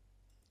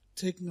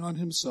 taking on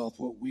himself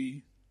what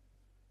we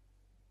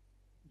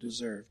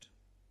deserved.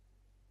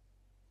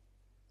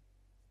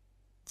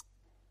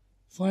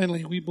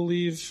 Finally, we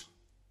believe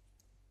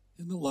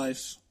in the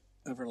life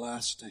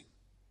everlasting.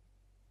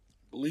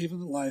 Believe in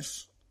the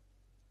life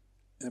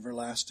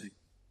everlasting.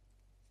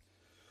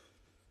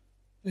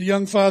 A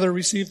young father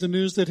received the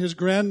news that his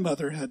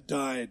grandmother had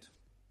died,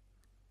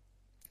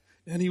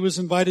 and he was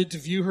invited to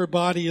view her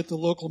body at the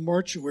local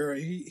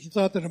mortuary. He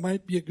thought that it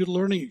might be a good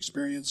learning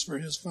experience for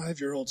his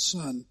 5-year-old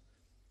son.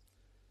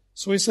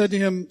 So he said to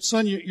him,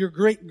 "Son, your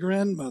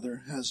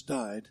great-grandmother has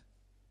died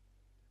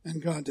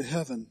and gone to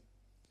heaven.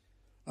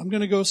 I'm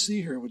going to go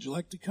see her. Would you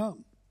like to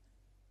come?"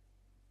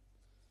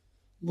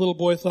 The little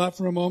boy thought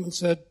for a moment and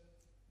said,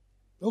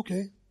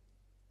 "Okay."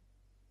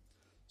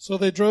 So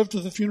they drove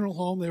to the funeral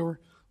home. They were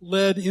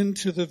led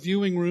into the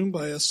viewing room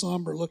by a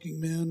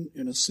somber-looking man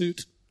in a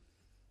suit.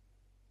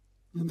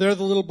 And there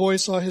the little boy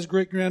saw his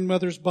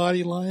great-grandmother's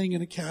body lying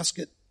in a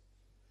casket.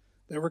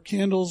 There were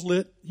candles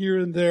lit here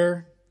and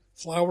there,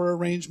 flower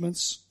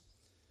arrangements,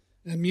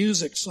 and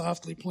music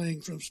softly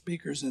playing from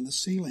speakers in the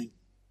ceiling.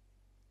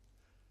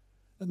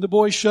 And the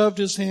boy shoved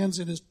his hands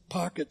in his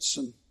pockets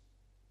and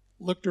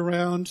looked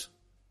around,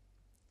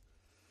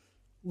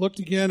 looked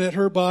again at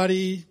her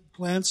body,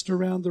 glanced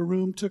around the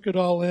room, took it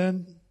all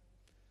in,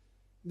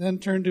 then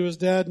turned to his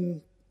dad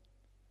and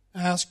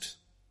asked,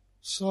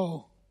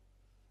 "So,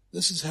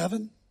 this is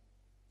heaven?"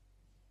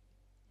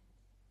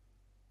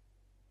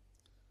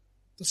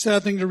 The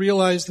sad thing to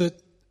realize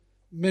that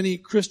many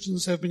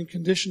Christians have been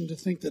conditioned to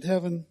think that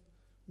heaven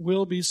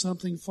will be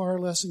something far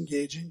less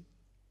engaging,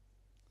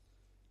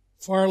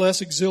 far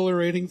less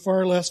exhilarating,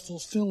 far less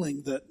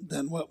fulfilling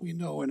than what we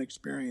know and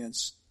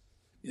experience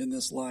in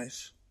this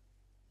life.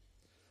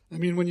 I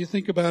mean, when you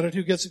think about it,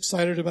 who gets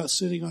excited about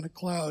sitting on a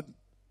cloud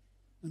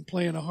and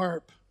playing a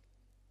harp?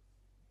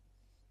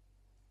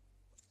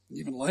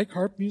 You even like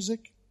harp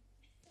music?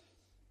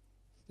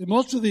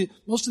 Most of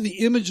the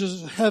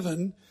images of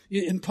heaven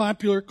in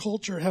popular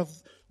culture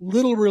have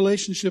little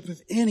relationship,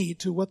 if any,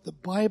 to what the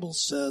Bible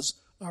says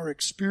our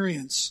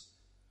experience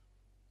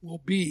will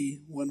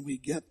be when we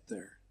get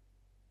there.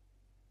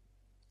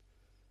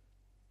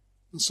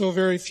 And so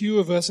very few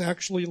of us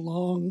actually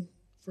long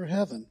for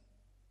heaven.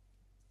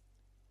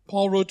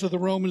 Paul wrote to the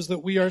Romans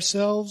that we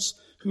ourselves,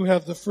 who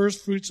have the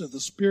first fruits of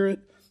the Spirit,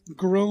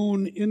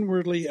 groan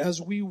inwardly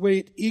as we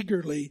wait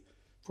eagerly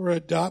for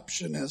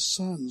adoption as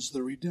sons,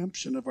 the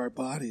redemption of our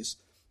bodies.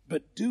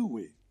 But do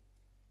we?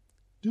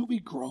 Do we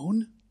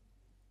groan?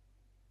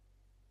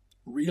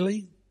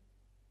 Really?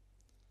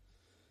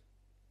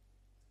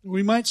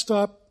 We might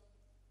stop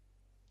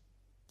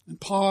and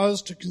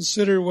pause to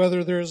consider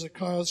whether there is a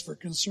cause for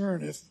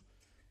concern if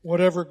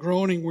whatever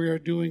groaning we are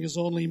doing is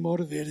only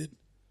motivated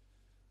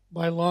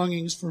by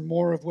longings for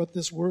more of what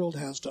this world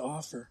has to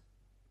offer.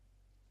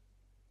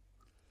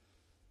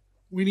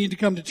 We need to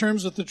come to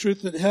terms with the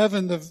truth that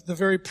heaven, the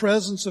very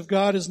presence of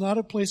God, is not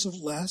a place of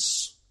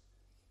less,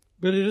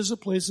 but it is a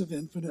place of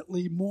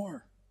infinitely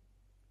more.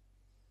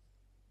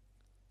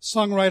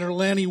 Songwriter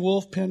Lanny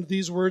Wolfe penned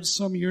these words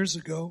some years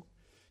ago.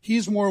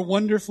 "He's more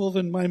wonderful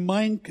than my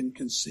mind can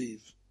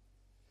conceive.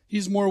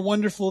 He's more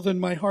wonderful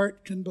than my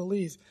heart can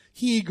believe.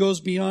 He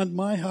goes beyond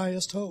my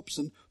highest hopes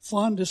and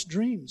fondest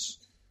dreams.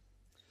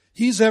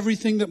 He's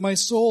everything that my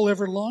soul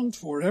ever longed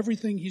for,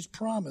 everything He's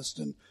promised,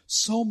 and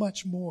so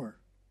much more.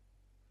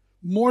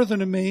 More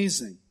than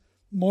amazing,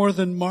 more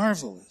than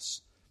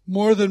marvelous,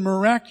 more than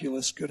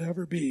miraculous could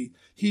ever be.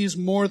 He's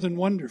more than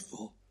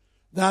wonderful.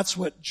 That's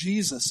what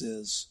Jesus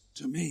is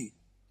to me.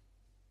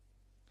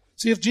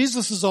 See, if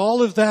Jesus is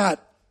all of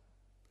that,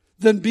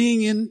 then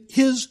being in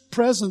His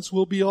presence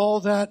will be all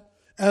that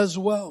as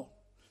well.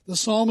 The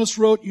psalmist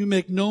wrote, "You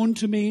make known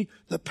to me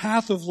the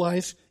path of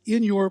life.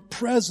 In your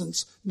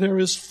presence there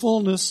is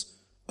fullness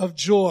of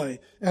joy.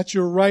 At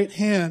your right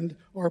hand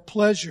are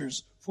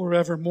pleasures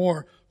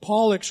forevermore."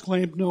 Paul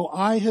exclaimed, "No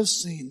eye has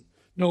seen,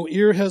 no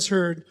ear has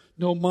heard,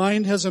 no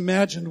mind has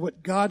imagined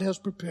what God has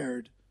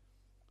prepared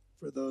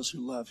for those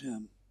who love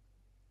Him."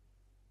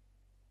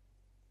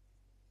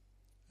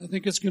 I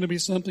think it's going to be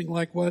something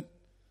like what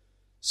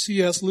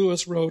C.S.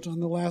 Lewis wrote on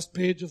the last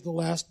page of The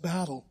Last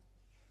Battle,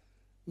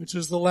 which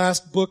is the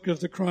last book of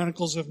the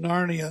Chronicles of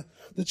Narnia.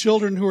 The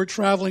children who are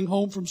traveling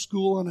home from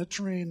school on a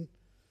train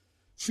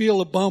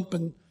feel a bump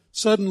and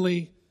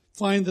suddenly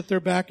find that they're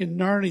back in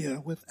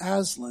Narnia with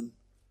Aslan,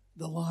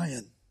 the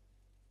lion.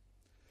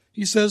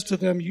 He says to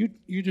them, you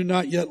do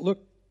not yet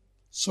look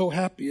so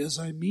happy as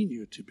I mean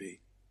you to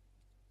be."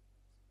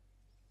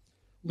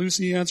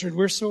 Lucy answered,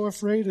 "We're so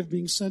afraid of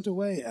being sent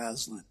away,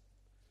 Aslan.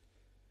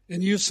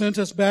 And you've sent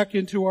us back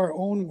into our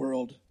own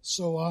world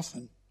so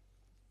often."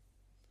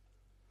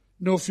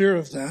 "No fear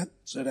of that,"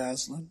 said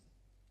Aslan.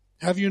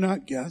 "Have you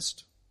not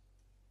guessed?"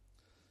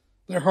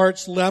 Their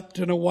hearts leapt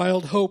and a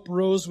wild hope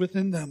rose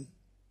within them.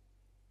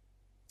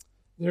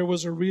 "There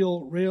was a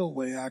real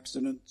railway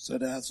accident,"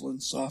 said Aslan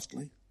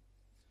softly.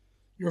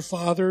 "Your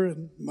father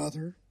and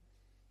mother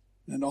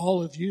and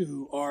all of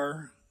you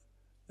are,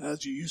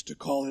 as you used to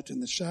call it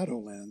in the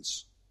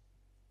Shadowlands,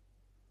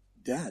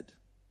 dead.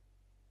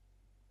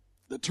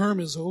 The term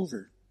is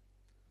over.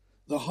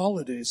 The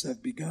holidays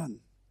have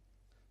begun.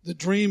 The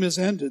dream is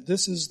ended.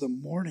 This is the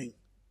morning."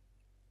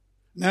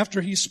 And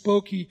after he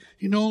spoke, he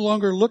no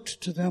longer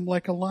looked to them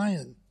like a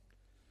lion.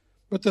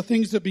 But the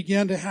things that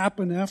began to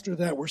happen after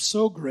that were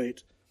so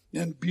great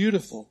and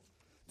beautiful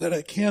that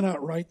I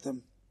cannot write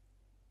them.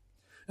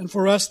 And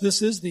for us,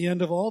 this is the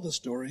end of all the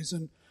stories,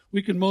 and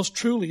we can most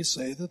truly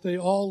say that they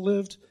all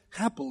lived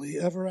happily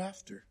ever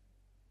after.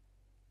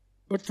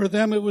 But for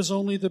them, it was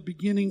only the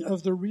beginning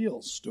of the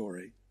real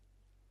story.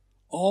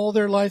 All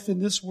their life in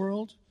this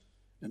world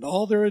and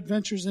all their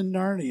adventures in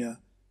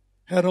Narnia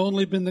had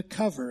only been the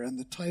cover and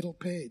the title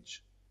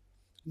page.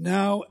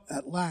 Now,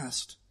 at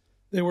last,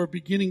 they were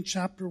beginning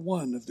chapter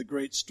 1 of the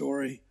great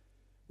story,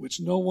 which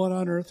no one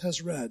on earth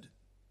has read,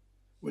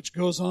 which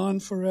goes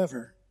on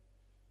forever,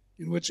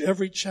 in which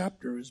every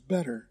chapter is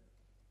better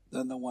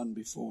than the one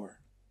before.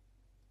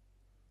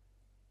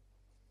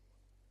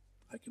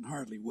 I can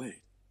hardly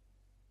wait.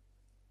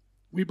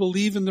 We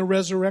believe in the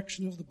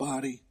resurrection of the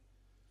body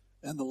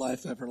and the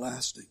life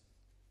everlasting.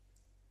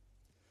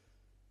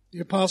 The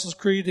Apostles'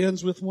 Creed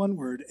ends with one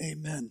word,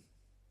 amen,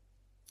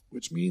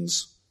 which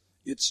means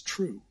it's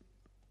true.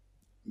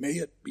 May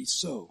it be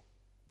so.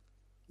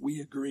 We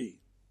agree.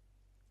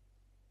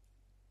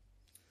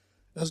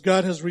 As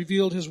God has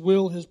revealed His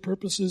will, His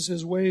purposes,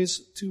 His ways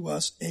to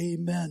us,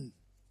 amen.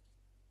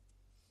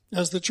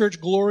 As the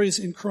church glories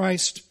in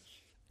Christ,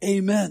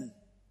 amen.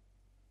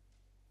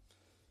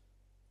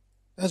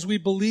 As we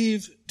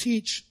believe,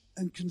 teach,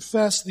 and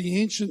confess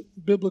the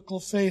ancient biblical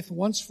faith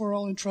once for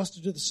all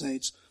entrusted to the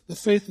saints, the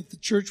faith that the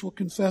church will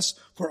confess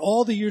for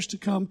all the years to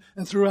come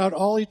and throughout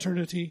all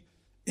eternity,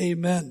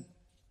 amen.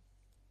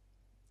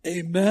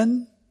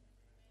 Amen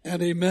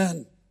and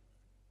amen.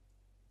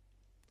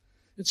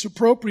 It's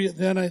appropriate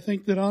then, I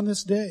think, that on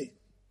this day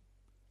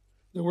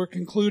that we're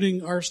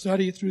concluding our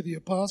study through the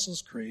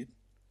Apostles' Creed,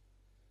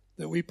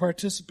 that we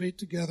participate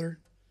together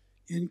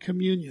in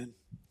communion.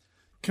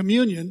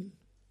 Communion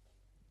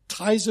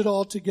ties it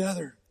all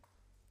together.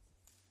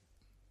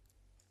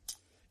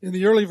 In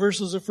the early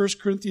verses of 1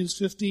 Corinthians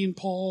 15,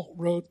 Paul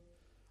wrote,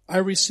 "I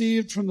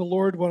received from the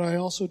Lord what I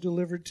also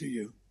delivered to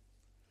you,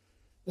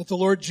 that the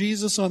Lord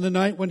Jesus, on the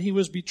night when He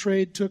was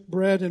betrayed, took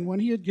bread, and when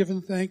He had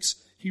given thanks,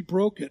 He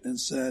broke it and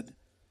said,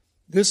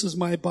 'This is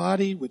my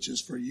body, which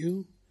is for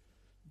you.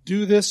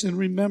 Do this in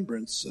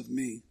remembrance of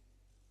me.'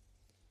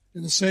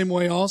 In the same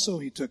way also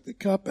He took the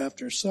cup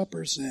after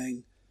supper,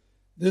 saying,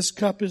 'This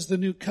cup is the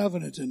new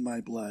covenant in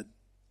my blood.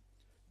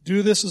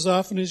 Do this as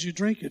often as you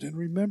drink it in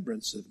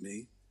remembrance of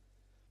me.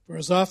 For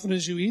as often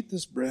as you eat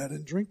this bread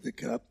and drink the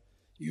cup,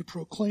 you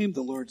proclaim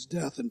the Lord's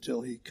death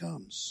until He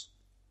comes.'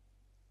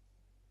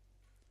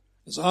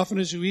 As often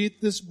as you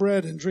eat this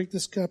bread and drink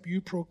this cup, you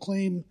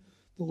proclaim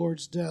the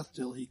Lord's death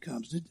till He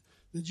comes."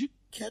 Did you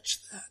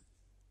catch that?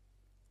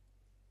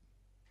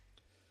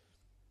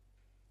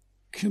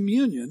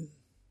 Communion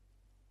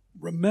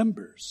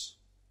remembers.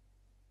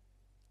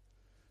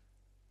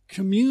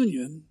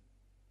 Communion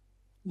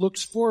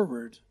looks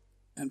forward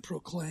and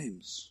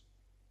proclaims.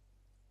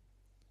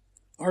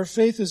 Our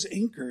faith is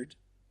anchored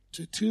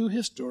to two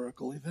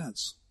historical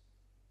events.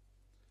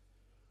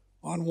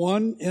 On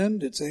one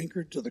end, it's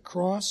anchored to the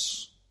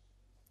cross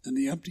and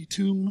the empty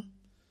tomb.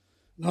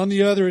 And on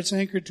the other, it's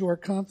anchored to our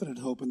confident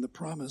hope in the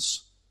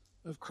promise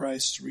of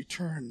Christ's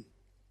return.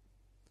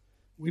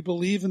 We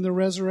believe in the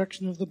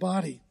resurrection of the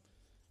body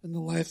and the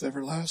life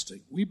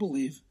everlasting. We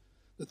believe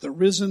that the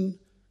risen,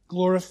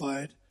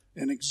 glorified,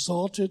 and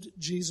exalted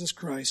Jesus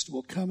Christ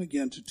will come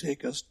again to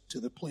take us to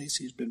the place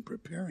he's been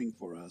preparing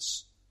for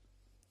us.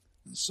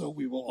 And so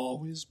we will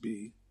always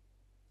be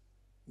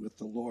with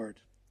the Lord.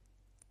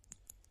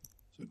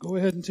 So go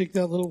ahead and take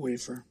that little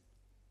wafer.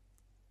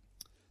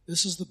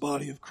 This is the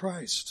body of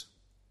Christ,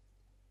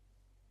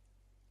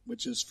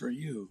 which is for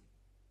you.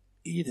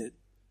 Eat it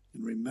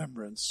in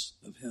remembrance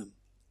of him.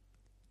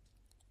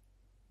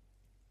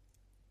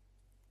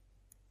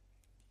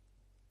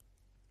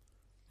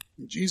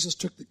 And Jesus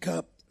took the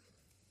cup.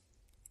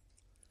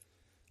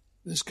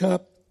 This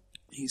cup,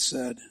 he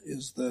said,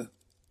 is the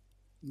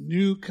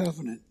new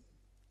covenant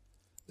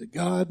that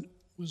God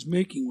was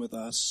making with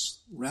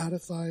us,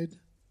 ratified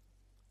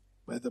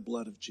by the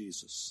blood of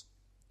Jesus.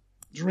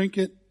 Drink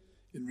it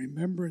in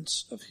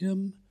remembrance of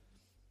him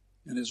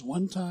and his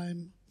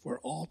one-time, for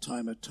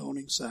all-time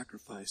atoning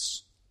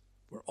sacrifice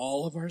for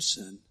all of our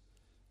sin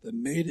that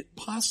made it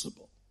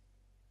possible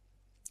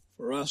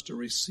for us to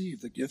receive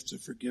the gift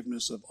of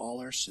forgiveness of all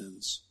our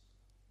sins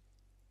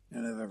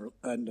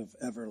and of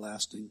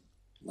everlasting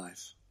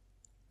life.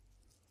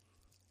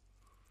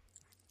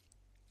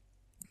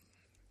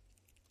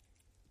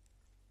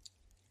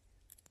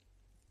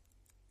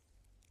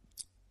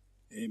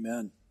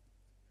 Amen.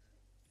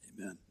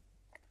 Amen.